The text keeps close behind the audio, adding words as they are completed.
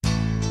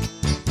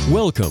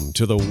Welcome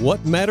to the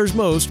What Matters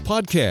Most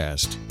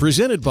podcast,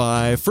 presented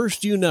by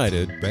First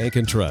United Bank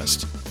and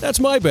Trust. That's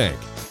my bank.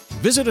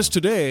 Visit us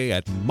today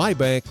at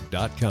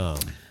mybank.com.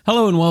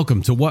 Hello and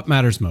welcome to What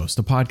Matters Most,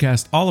 a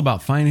podcast all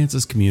about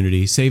finances,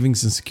 community,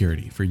 savings, and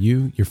security for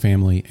you, your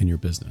family, and your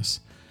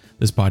business.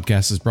 This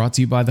podcast is brought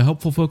to you by the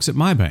helpful folks at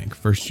my bank,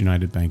 First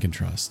United Bank and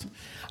Trust.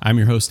 I'm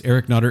your host,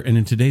 Eric Nutter, and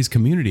in today's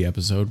community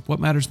episode, What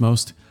Matters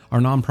Most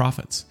are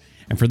nonprofits.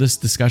 And for this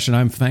discussion,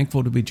 I'm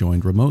thankful to be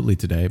joined remotely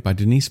today by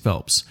Denise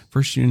Phelps,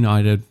 First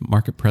United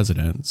Market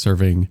President,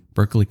 serving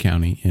Berkeley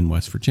County in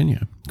West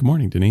Virginia. Good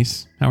morning,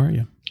 Denise. How are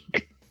you?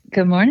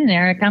 Good morning,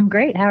 Eric. I'm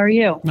great. How are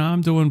you? No,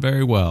 I'm doing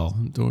very well.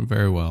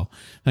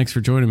 Thanks for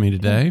joining me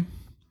today.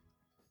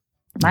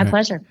 My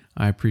pleasure.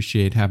 I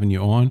appreciate having you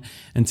on.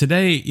 And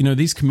today,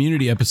 these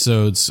community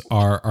episodes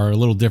are a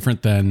little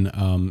different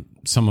than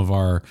some of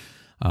our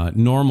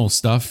normal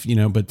stuff,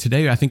 but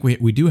today I think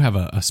we do have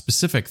a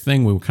specific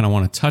thing we kind of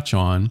want to touch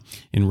on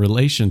in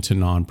relation to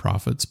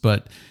nonprofits.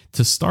 But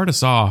to start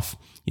us off,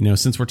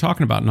 since we're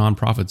talking about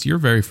nonprofits, you're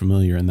very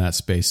familiar in that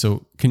space.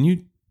 So can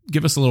you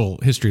give us a little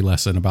history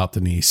lesson about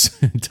Denise?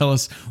 Tell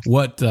us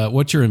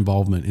what's your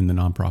involvement in the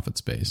nonprofit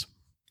space?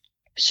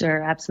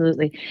 Sure,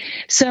 absolutely.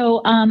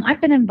 So I've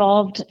been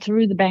involved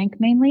through the bank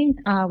mainly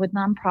with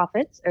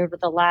nonprofits over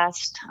the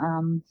last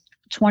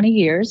 20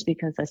 years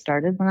because I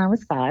started when I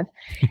was 5.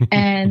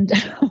 And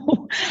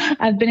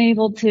I've been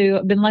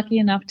lucky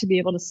enough to be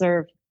able to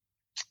serve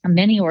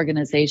many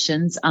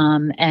organizations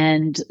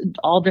and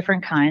all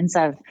different kinds.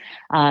 I've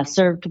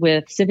served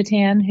with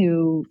Civitan,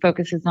 who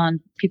focuses on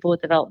people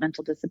with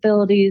developmental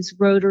disabilities,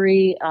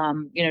 Rotary,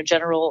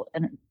 general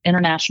and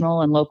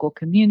international and local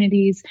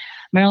communities,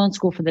 Maryland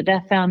School for the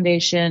Deaf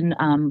Foundation,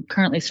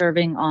 currently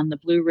serving on the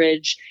Blue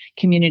Ridge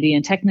Community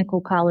and Technical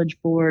College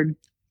Board.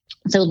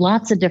 So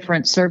lots of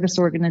different service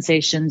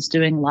organizations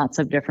doing lots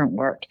of different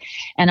work.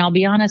 And I'll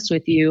be honest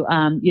with you,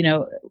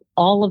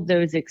 all of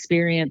those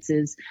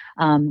experiences,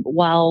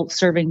 while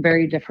serving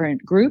very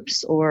different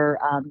groups or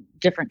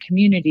different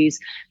communities,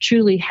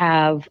 truly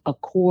have a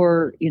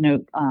core,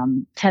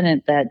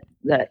 tenet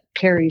that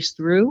carries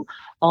through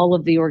all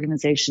of the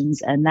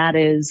organizations. And that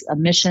is a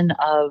mission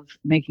of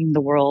making the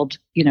world,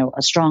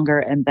 a stronger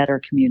and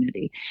better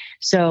community.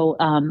 So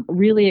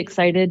really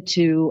excited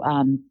to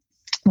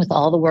with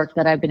all the work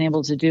that I've been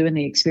able to do and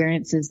the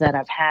experiences that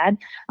I've had,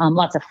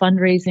 lots of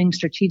fundraising,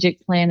 strategic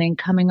planning,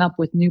 coming up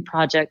with new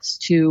projects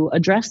to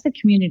address the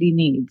community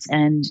needs.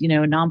 And,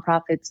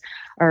 nonprofits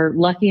are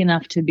lucky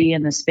enough to be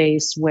in the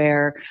space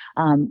where,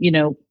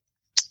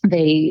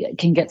 they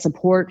can get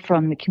support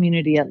from the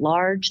community at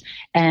large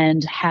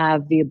and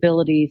have the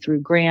ability through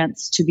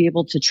grants to be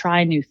able to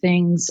try new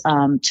things,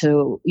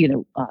 to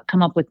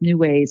come up with new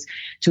ways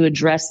to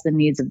address the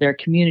needs of their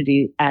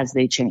community as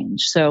they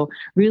change. So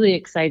really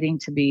exciting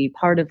to be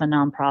part of a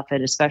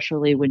nonprofit,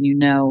 especially when you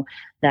know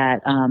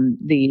that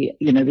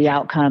the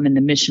outcome and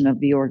the mission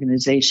of the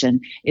organization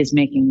is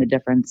making the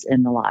difference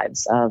in the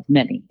lives of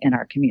many in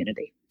our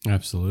community.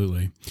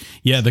 Absolutely.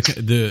 Yeah.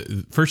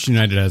 The First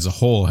United as a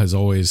whole has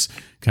always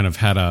kind of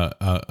had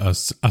a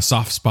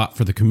soft spot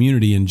for the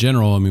community in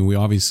general. I mean, we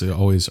obviously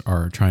always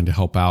are trying to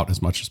help out as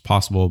much as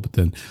possible, but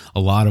then a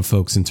lot of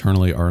folks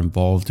internally are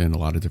involved in a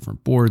lot of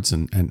different boards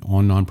and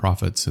on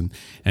nonprofits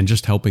and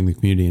just helping the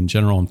community in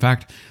general. In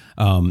fact,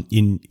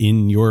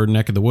 in your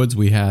neck of the woods,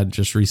 we had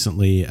just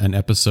recently an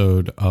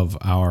episode of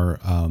our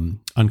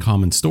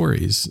Uncommon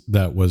Stories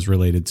that was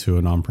related to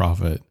a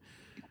nonprofit.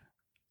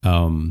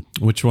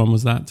 Which one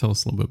was that? Tell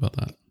us a little bit about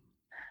that.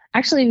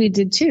 Actually, we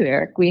did two,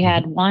 Eric. We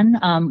had one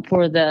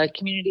for the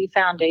Community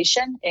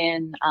Foundation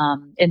in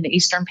the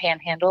Eastern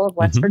Panhandle of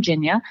West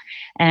Virginia,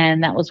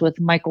 and that was with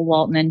Michael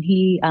Walton, and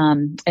he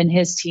and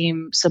his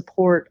team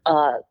support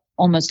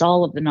almost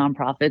all of the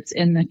nonprofits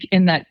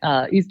in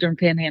that Eastern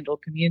Panhandle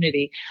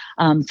community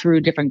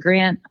through different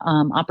grant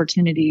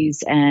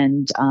opportunities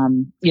and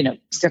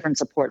different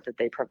support that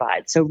they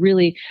provide. So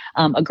really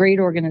a great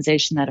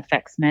organization that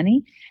affects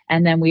many.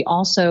 And then we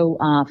also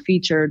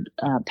featured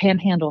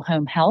Panhandle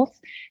Home Health,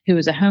 who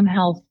is a home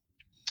health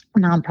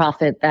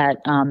nonprofit that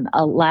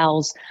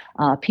allows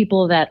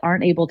people that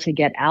aren't able to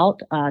get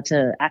out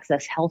to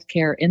access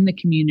healthcare in the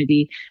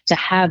community to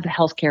have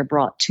healthcare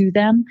brought to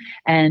them.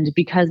 And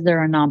because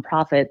they're a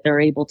nonprofit, they're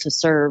able to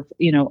serve,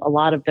 a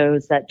lot of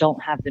those that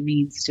don't have the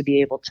means to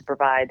be able to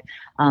provide,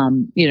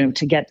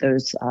 to get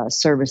those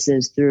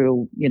services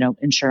through,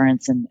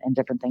 insurance and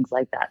different things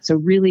like that. So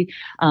really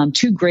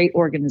two great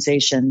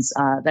organizations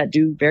that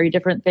do very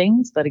different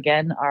things, but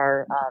again,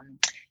 are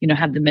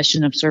have the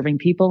mission of serving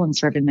people and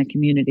serving the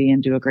community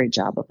and do a great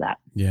job of that.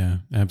 Yeah,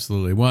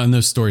 absolutely. Well, and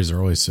those stories are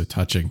always so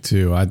touching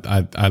too.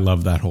 I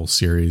love that whole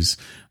series.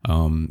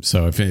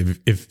 So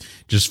if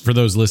just for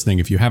those listening,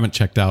 if you haven't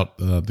checked out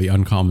the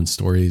Uncommon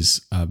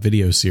Stories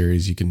video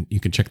series, you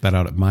can check that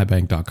out at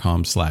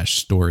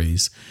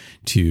mybank.com/stories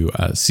to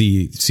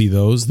see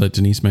those that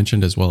Denise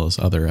mentioned, as well as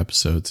other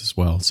episodes as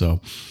well.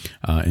 So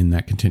in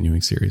that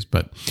continuing series,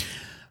 but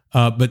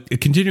But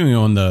continuing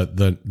on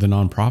the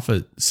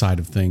nonprofit side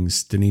of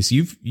things, Denise,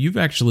 you've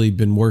actually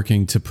been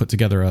working to put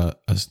together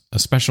a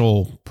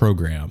special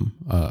program,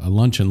 a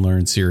lunch and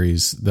learn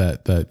series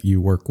that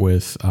you work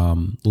with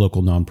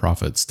local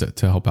nonprofits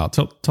to help out.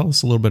 Tell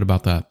us a little bit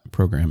about that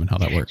program and how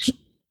that works.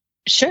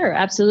 Sure,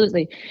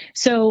 absolutely.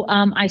 So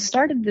I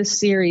started this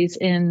series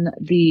in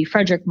the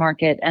Frederick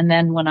market, and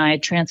then when I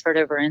transferred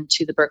over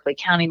into the Berkeley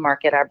County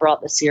market, I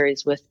brought the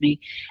series with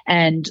me.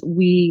 And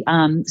we,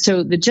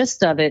 so the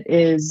gist of it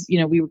is,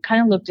 we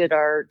kind of looked at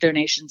our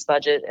donations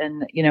budget,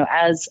 and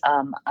as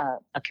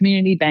a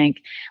community bank,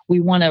 we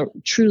want to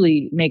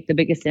truly make the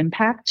biggest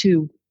impact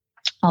to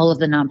all of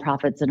the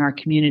nonprofits in our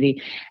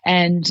community.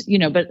 And,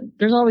 but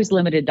there's always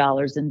limited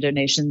dollars in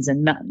donations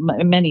and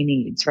many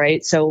needs,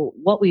 right? So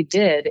what we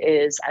did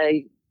is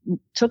I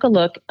took a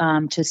look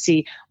to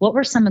see what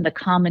were some of the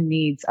common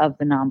needs of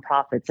the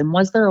nonprofits, and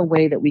was there a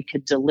way that we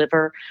could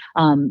deliver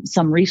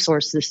some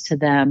resources to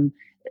them,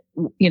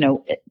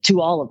 to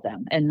all of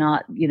them, and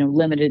not,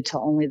 limited to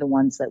only the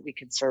ones that we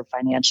could serve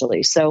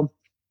financially. So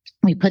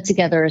we put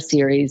together a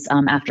series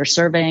after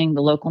surveying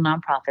the local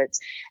nonprofits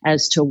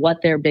as to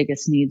what their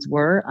biggest needs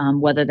were,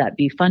 whether that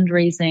be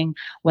fundraising,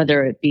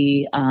 whether it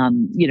be,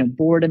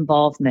 board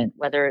involvement,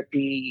 whether it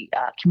be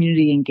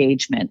community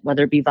engagement,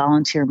 whether it be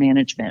volunteer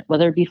management,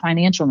 whether it be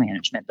financial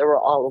management. There were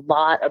a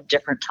lot of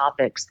different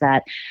topics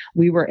that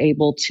we were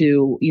able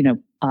to,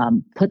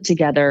 put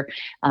together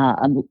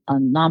a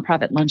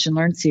nonprofit lunch and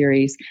learn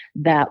series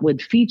that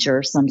would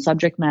feature some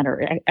subject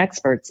matter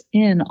experts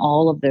in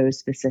all of those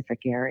specific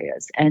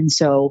areas. And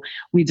so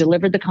we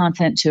delivered the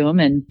content to them.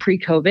 And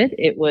pre-COVID,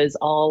 it was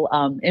all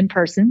in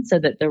person, so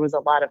that there was a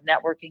lot of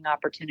networking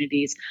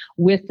opportunities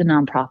with the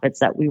nonprofits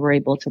that we were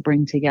able to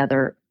bring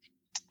together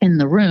in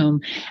the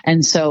room.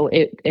 And so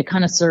it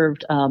kind of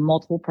served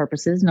multiple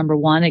purposes. Number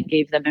one, it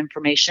gave them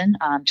information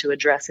to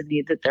address a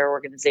need that their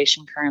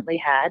organization currently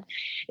had.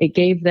 It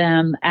gave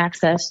them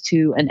access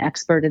to an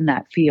expert in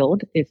that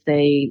field if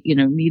they,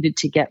 needed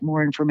to get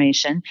more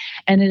information.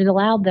 And it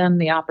allowed them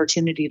the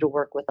opportunity to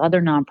work with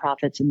other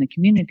nonprofits in the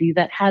community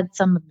that had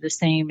some of the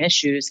same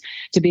issues,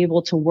 to be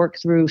able to work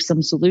through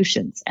some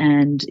solutions,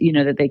 and,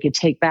 that they could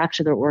take back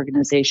to their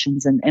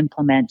organizations and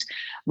implement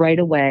right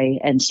away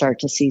and start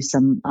to see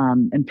some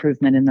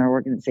improvement in their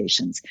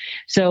organizations.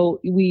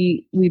 So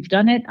we've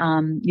done it,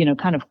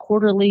 kind of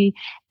quarterly,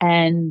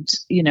 and,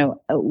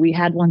 we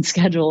had one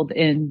scheduled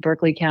in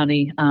Berkeley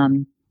County,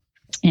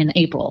 in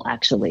April,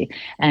 actually.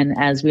 And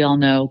as we all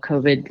know,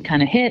 COVID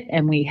kind of hit,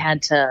 and we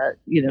had to,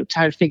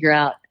 try to figure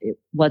out,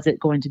 was it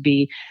going to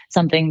be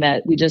something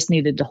that we just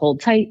needed to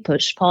hold tight,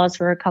 push pause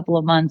for a couple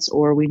of months,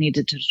 or we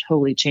needed to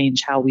totally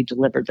change how we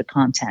delivered the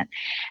content.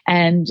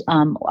 And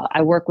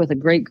I work with a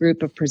great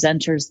group of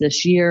presenters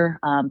this year.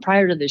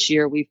 Prior to this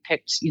year, we've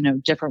picked,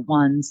 different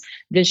ones.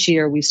 This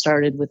year, we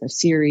started with a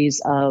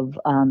series of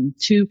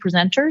two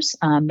presenters,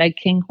 Meg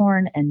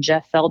Kinghorn and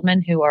Jeff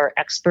Feldman, who are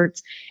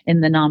experts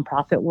in the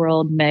nonprofit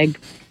world. Meg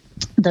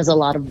does a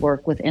lot of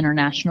work with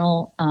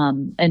international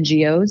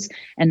NGOs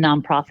and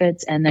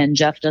nonprofits. And then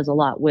Jeff does a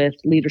lot with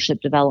leadership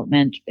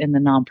development in the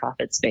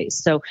nonprofit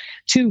space. So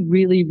two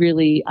really,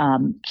 really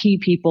key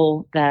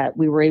people that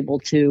we were able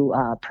to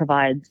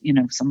provide,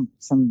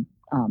 some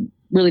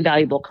really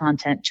valuable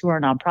content to our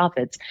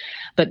nonprofits.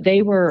 But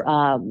they were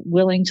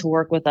willing to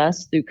work with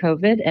us through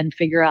COVID and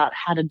figure out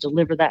how to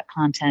deliver that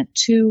content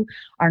to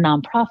our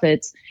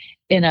nonprofits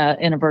in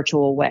a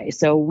virtual way.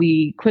 So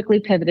we quickly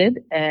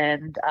pivoted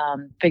and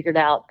figured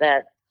out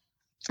that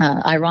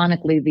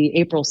ironically, the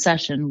April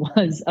session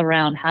was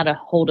around how to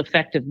hold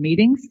effective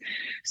meetings.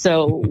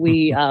 So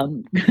we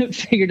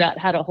figured out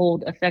how to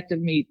hold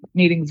effective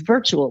meetings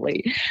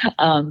virtually.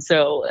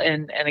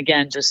 And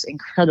again, just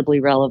incredibly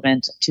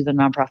relevant to the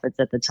nonprofits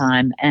at the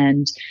time.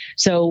 And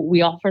so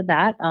we offered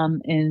that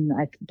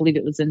I believe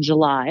it was in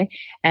July,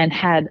 and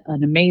had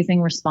an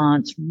amazing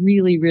response,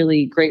 really,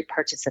 really great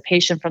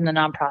participation from the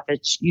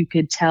nonprofits. You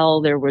could tell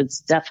there was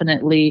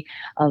definitely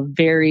a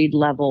varied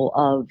level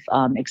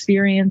of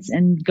experience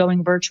in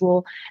going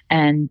virtual,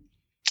 and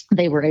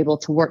they were able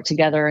to work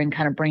together and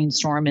kind of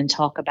brainstorm and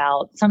talk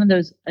about some of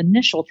those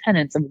initial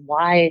tenets of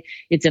why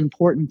it's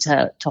important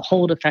to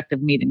hold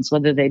effective meetings,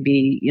 whether they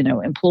be,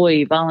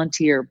 employee,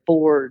 volunteer,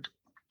 board,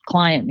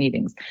 client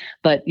meetings.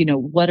 But,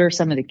 what are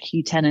some of the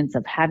key tenets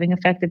of having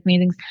effective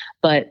meetings,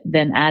 but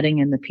then adding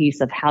in the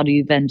piece of how do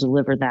you then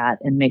deliver that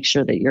and make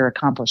sure that you're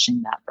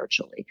accomplishing that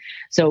virtually.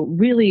 So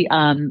really,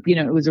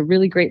 it was a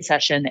really great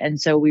session.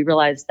 And so we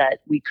realized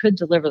that we could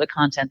deliver the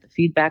content. The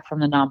feedback from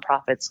the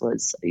nonprofits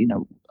was,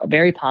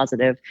 very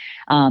positive.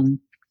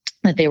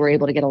 That they were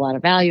able to get a lot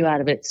of value out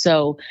of it.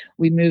 So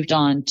we moved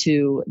on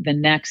to the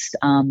next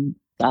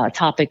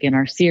topic in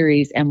our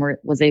series, and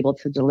was able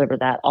to deliver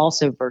that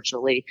also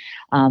virtually,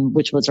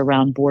 which was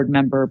around board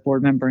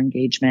member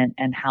engagement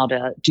and how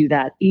to do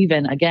that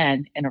even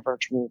again in a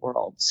virtual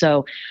world.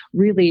 So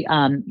really,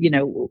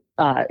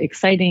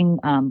 exciting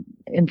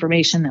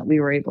information that we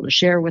were able to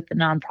share with the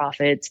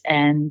nonprofits.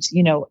 And,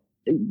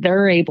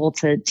 they're able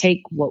to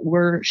take what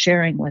we're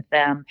sharing with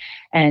them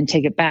and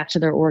take it back to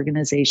their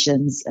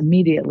organizations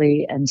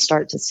immediately and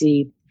start to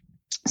see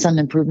some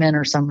improvement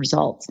or some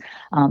results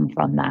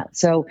from that.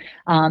 So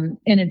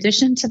in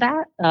addition to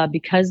that,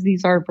 because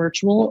these are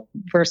virtual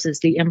versus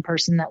the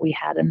in-person that we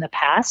had in the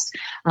past,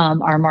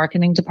 our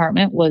marketing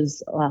department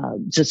was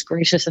just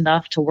gracious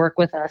enough to work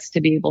with us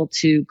to be able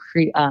to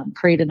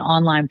create an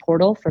online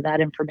portal for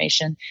that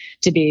information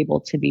to be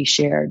able to be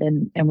shared.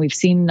 And we've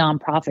seen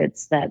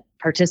nonprofits that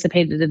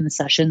participated in the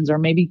sessions or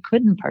maybe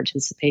couldn't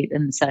participate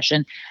in the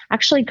session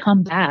actually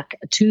come back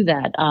to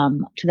that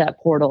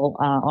portal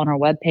on our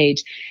webpage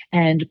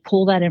and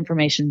pull that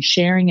information,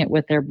 sharing it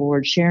with their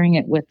board, sharing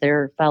it with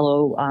their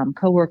fellow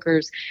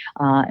coworkers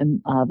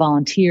and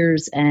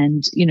volunteers,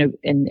 and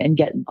and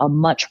get a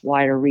much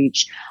wider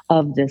reach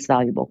of this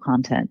valuable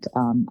content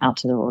out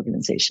to their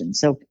organization.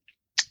 So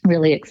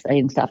really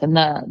exciting stuff. And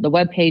the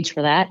webpage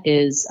for that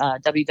is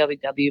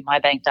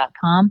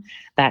www.mybank.com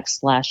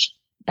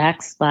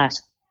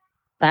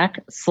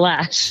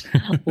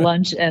 /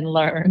 lunch and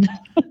learn.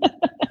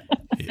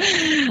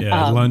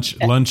 Yeah,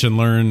 lunch and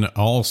learn,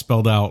 all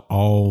spelled out,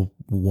 all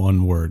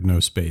one word,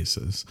 no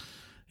spaces.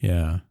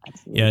 Yeah.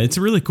 Absolutely. Yeah, it's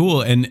really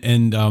cool.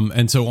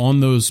 And so on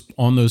those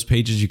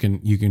pages you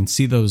can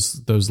see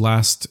those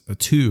last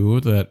two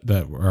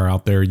that are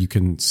out there. You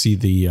can see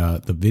the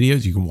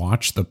videos, you can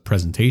watch the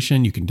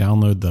presentation, you can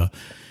download the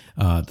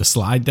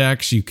slide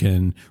decks, you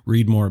can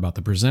read more about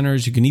the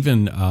presenters, you can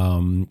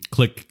even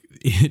click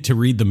to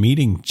read the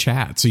meeting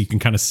chat, so you can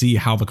kind of see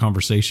how the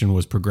conversation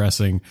was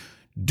progressing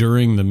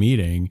during the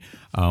meeting,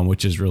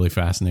 which is really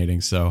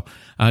fascinating. So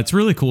it's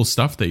really cool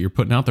stuff that you're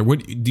putting out there.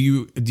 What do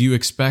you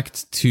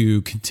expect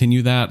to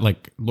continue that?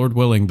 Like, Lord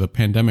willing, the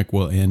pandemic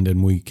will end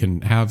and we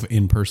can have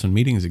in-person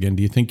meetings again.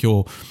 Do you think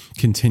you'll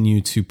continue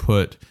to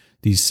put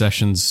these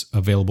sessions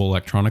available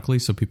electronically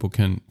so people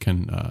can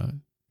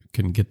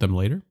get them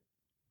later?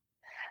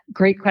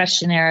 Great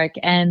question, Eric.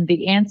 And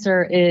the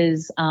answer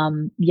is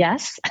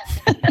yes.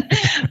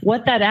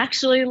 What that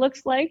actually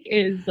looks like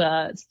is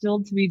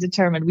still to be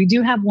determined. We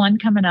do have one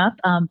coming up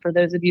for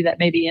those of you that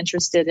may be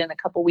interested in a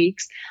couple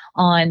weeks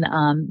on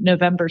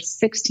November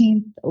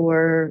 16th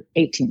or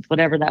 18th,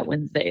 whatever that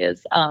Wednesday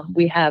is.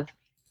 We have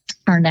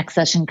our next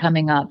session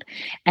coming up,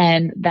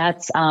 and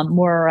that's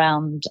more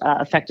around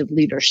effective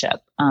leadership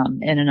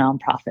in a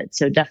nonprofit.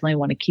 So definitely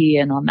want to key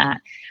in on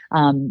that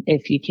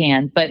if you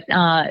can. But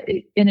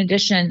in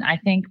addition, I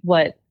think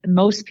what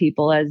most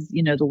people, as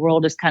the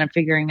world is kind of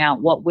figuring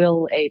out what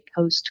will a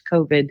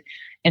post-COVID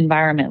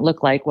environment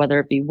look like, whether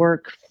it be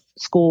work,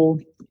 school,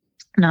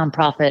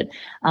 nonprofit,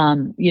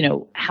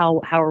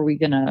 how are we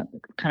going to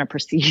kind of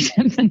proceed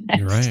in the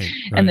next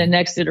in the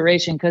next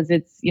iteration? Because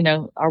it's,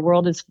 our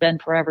world has been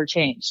forever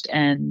changed,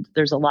 and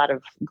there's a lot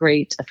of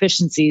great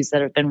efficiencies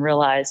that have been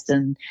realized,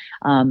 and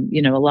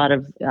a lot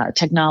of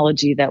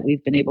technology that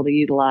we've been able to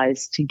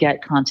utilize to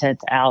get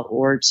content out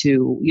or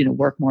to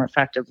work more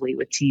effectively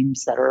with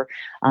teams that are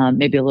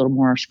maybe a little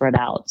more spread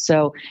out.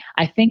 So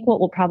I think what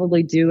we'll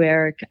probably do,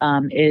 Eric,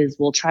 is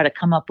we'll try to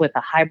come up with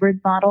a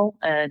hybrid model,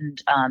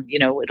 and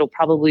it'll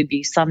probably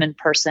be some in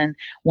person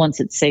once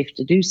it's safe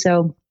to do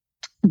so,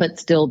 but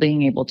still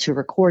being able to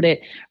record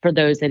it for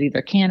those that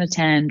either can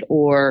attend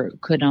or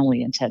could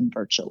only attend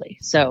virtually.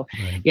 So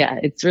yeah,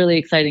 it's really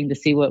exciting to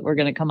see what we're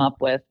going to come up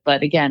with.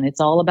 But again,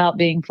 it's all about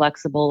being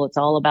flexible. It's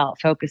all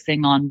about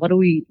focusing on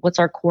what's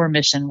our core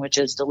mission, which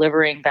is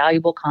delivering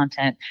valuable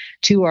content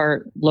to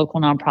our local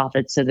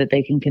nonprofits so that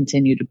they can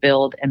continue to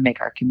build and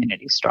make our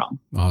community strong.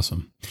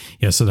 Awesome.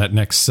 Yeah. So that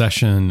next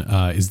session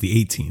is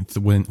the 18th,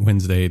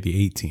 Wednesday,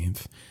 the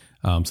 18th.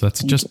 So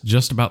that's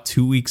just about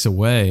 2 weeks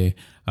away.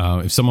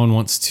 If someone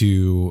wants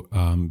to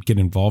get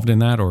involved in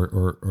that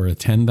or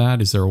attend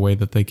that, is there a way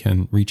that they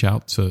can reach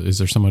out to? Is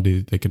there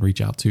somebody they can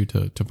reach out to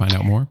find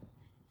out more?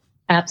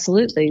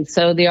 Absolutely.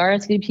 So the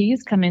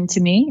RSVPs come into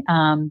me,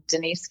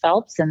 Denise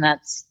Phelps, and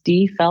that's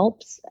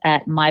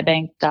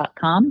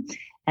dphelps@mybank.com,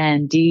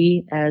 and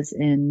D as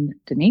in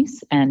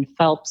Denise, and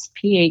Phelps,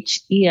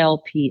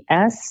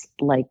 PHELPS,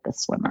 like the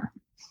swimmer.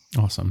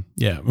 Awesome.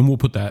 Yeah. And we'll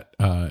put that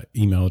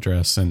email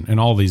address and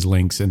all these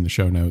links in the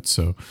show notes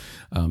so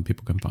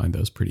people can find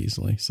those pretty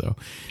easily. So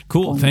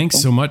cool. Wonderful.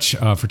 Thanks so much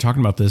for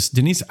talking about this.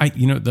 Denise,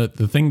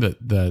 the thing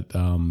that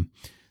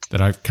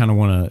I kind of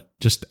want to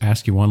just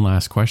ask you one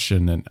last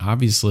question. And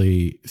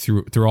obviously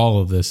through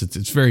all of this,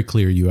 it's very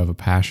clear you have a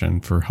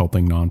passion for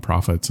helping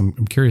nonprofits.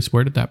 I'm curious,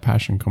 where did that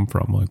passion come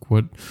from? Like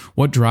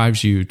what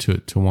drives you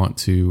to want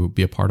to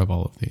be a part of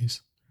all of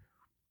these?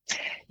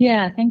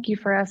 Yeah. Thank you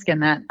for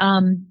asking that.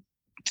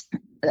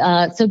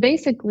 So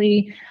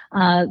basically,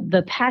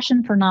 the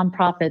passion for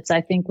nonprofits,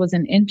 I think, was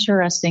an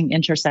interesting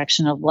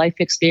intersection of life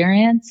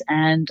experience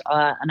and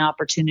an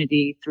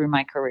opportunity through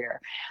my career.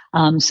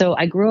 So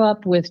I grew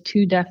up with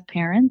two deaf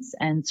parents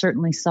and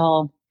certainly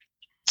saw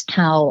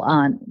how,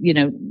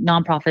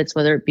 nonprofits,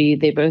 whether it be,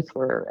 they both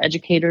were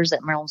educators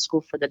at Maryland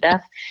School for the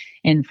Deaf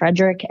in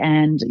Frederick,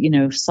 and,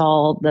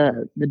 saw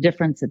the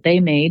difference that they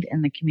made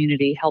in the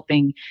community,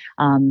 helping,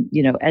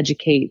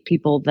 educate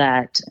people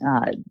that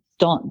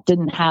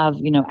didn't have,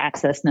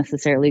 access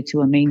necessarily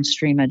to a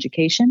mainstream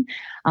education,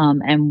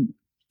 and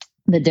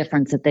the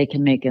difference that they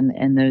can make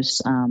in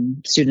those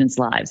students'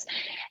 lives.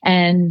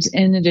 And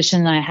in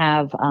addition, I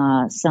have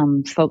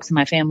some folks in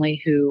my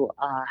family who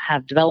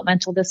have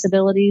developmental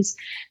disabilities.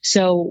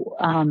 So,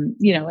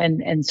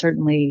 and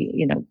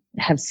certainly,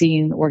 have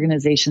seen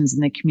organizations in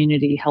the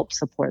community help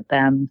support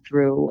them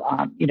through,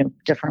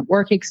 different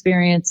work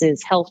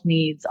experiences, health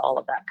needs, all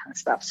of that kind of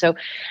stuff. So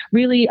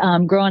really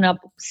growing up,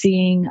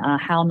 seeing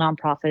how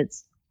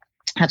nonprofits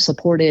have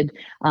supported,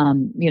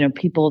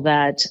 people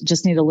that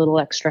just need a little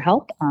extra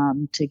help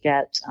to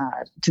get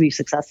to be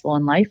successful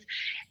in life.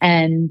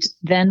 And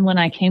then when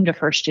I came to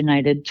First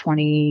United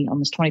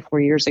almost 24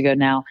 years ago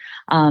now,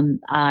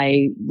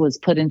 I was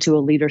put into a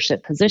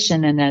leadership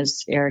position. And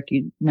as Eric,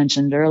 you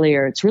mentioned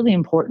earlier, it's really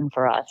important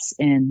for us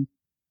in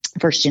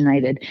First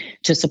United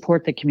to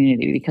support the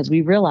community, because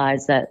we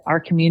realize that our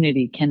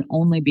community can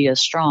only be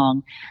as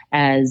strong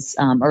as,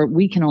 or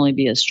we can only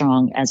be as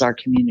strong as our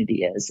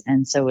community is.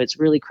 And so it's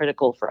really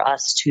critical for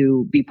us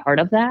to be part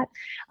of that.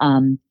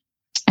 And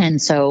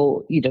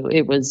so,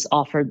 it was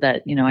offered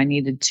that, I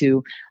needed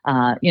to,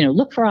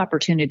 look for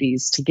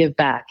opportunities to give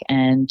back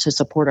and to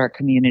support our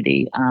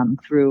community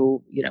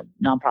through,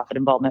 nonprofit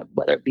involvement,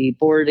 whether it be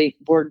board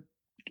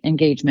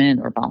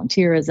engagement or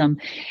volunteerism.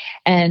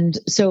 And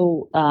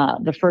so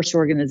the first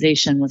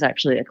organization was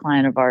actually a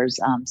client of ours,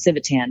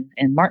 Civitan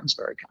in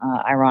Martinsburg,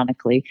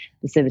 ironically,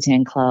 the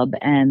Civitan Club.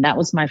 And that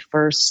was my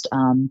first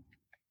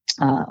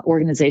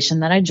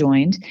organization that I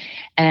joined.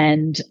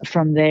 And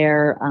from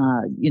there,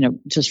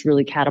 just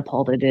really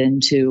catapulted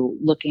into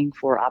looking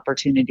for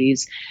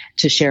opportunities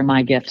to share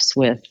my gifts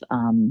with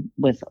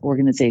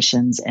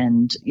organizations.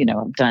 And,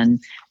 I've done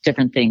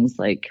different things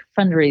like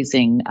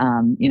fundraising.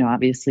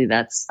 Obviously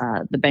that's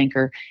the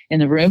banker in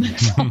the room.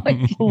 It's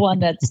always the one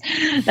that's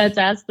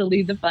asked to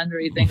lead the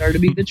fundraising or to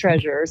be the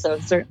treasurer. So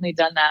I've certainly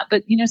done that.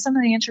 But, some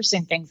of the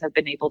interesting things I've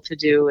been able to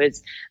do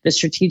is the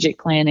strategic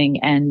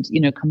planning and,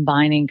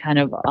 combining kind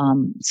of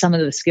some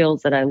of the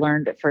skills that I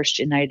learned at First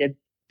United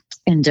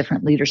in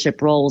different leadership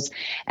roles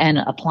and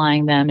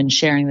applying them and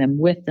sharing them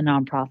with the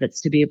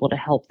nonprofits to be able to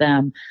help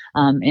them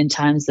in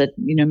times that,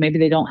 maybe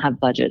they don't have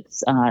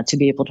budgets to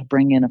be able to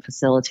bring in a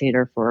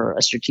facilitator for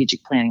a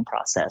strategic planning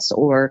process,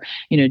 or,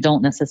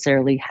 don't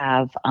necessarily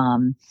have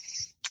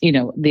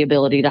the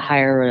ability to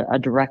hire a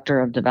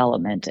director of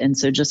development. And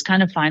so just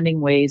kind of finding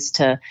ways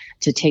to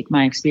take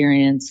my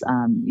experience,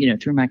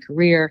 through my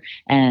career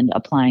and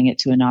applying it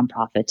to a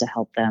nonprofit to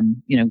help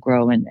them,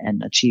 grow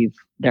and achieve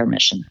their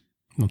mission.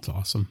 That's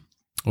awesome.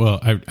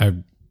 Well,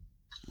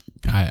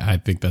 I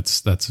think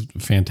that's a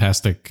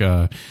fantastic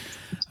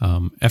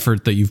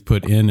effort that you've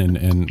put in,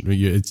 and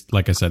it's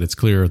like I said, it's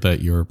clear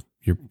that your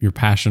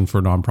passion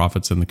for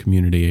nonprofits and the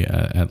community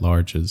at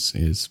large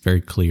is very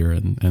clear,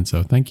 and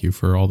so thank you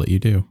for all that you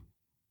do.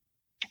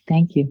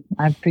 Thank you.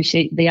 I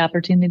appreciate the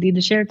opportunity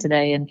to share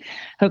today, and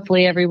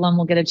hopefully everyone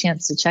will get a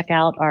chance to check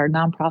out our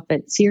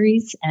nonprofit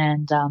series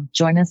and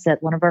join us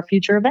at one of our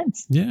future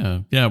events. Yeah.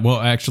 Well,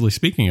 actually,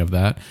 speaking of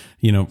that,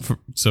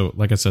 so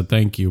like I said,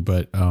 thank you.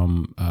 But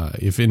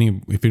if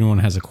anyone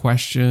has a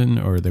question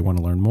or they want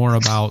to learn more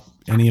about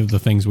any of the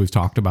things we've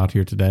talked about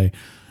here today,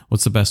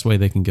 what's the best way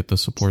they can get the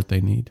support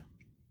they need?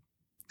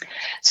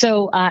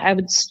 So I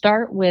would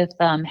start with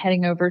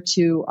heading over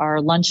to our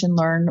Lunch and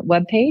Learn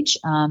webpage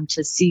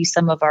to see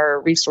some of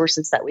our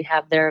resources that we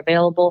have there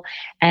available.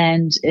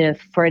 And if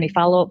for any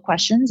follow-up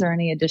questions or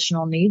any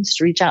additional needs,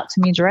 reach out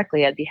to me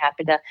directly. I'd be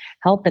happy to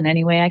help in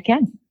any way I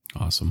can.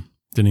 Awesome.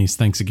 Denise,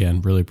 thanks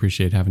again. Really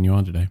appreciate having you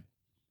on today.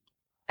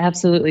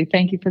 Absolutely.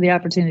 Thank you for the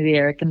opportunity,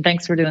 Eric. And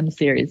thanks for doing the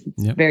series.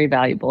 It's very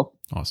valuable.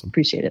 Awesome.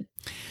 Appreciate it.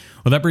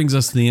 Well, that brings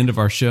us to the end of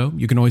our show.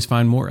 You can always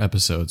find more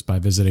episodes by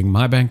visiting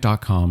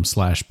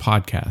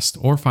mybank.com/podcast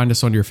or find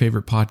us on your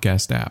favorite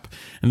podcast app.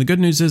 And the good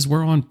news is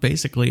we're on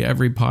basically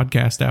every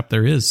podcast app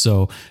there is.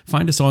 So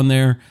find us on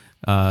there,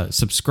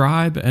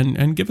 subscribe,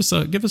 and give us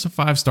a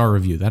 5-star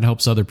review. That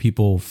helps other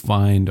people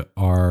find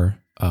our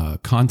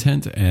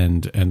content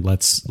and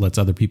lets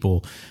other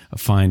people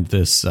find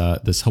this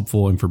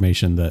helpful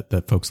information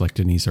that folks like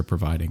Denise are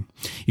providing.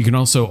 You can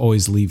also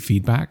always leave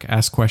feedback,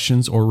 ask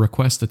questions, or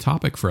request a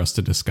topic for us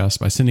to discuss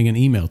by sending an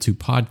email to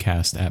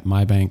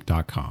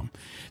podcast@mybank.com.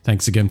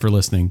 Thanks again for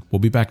listening. We'll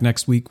be back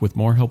next week with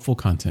more helpful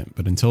content.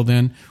 But until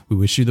then, we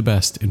wish you the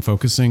best in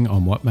focusing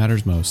on what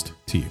matters most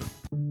to you.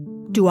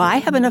 Do I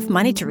have enough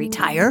money to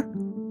retire?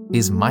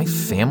 Is my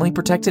family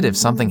protected if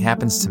something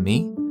happens to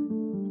me?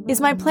 Is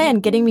my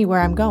plan getting me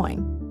where I'm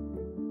going?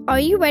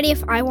 Are you ready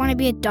if I want to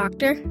be a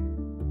doctor?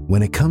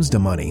 When it comes to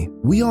money,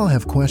 we all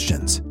have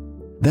questions.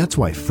 That's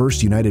why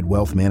First United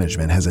Wealth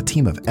Management has a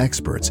team of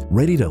experts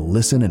ready to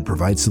listen and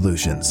provide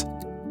solutions.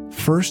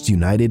 First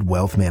United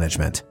Wealth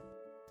Management.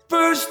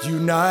 First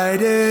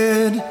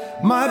United,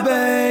 my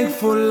bank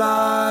for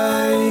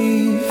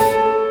life.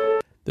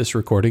 This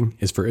recording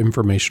is for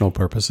informational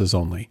purposes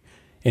only.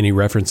 Any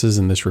references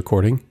in this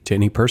recording to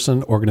any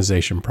person,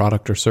 organization,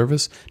 product, or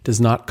service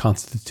does not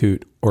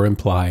constitute or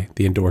imply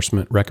the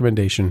endorsement,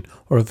 recommendation,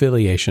 or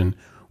affiliation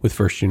with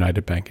First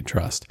United Bank and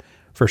Trust.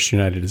 First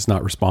United is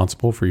not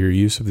responsible for your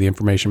use of the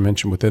information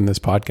mentioned within this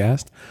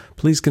podcast.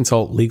 Please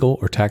consult legal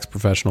or tax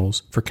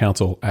professionals for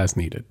counsel as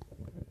needed.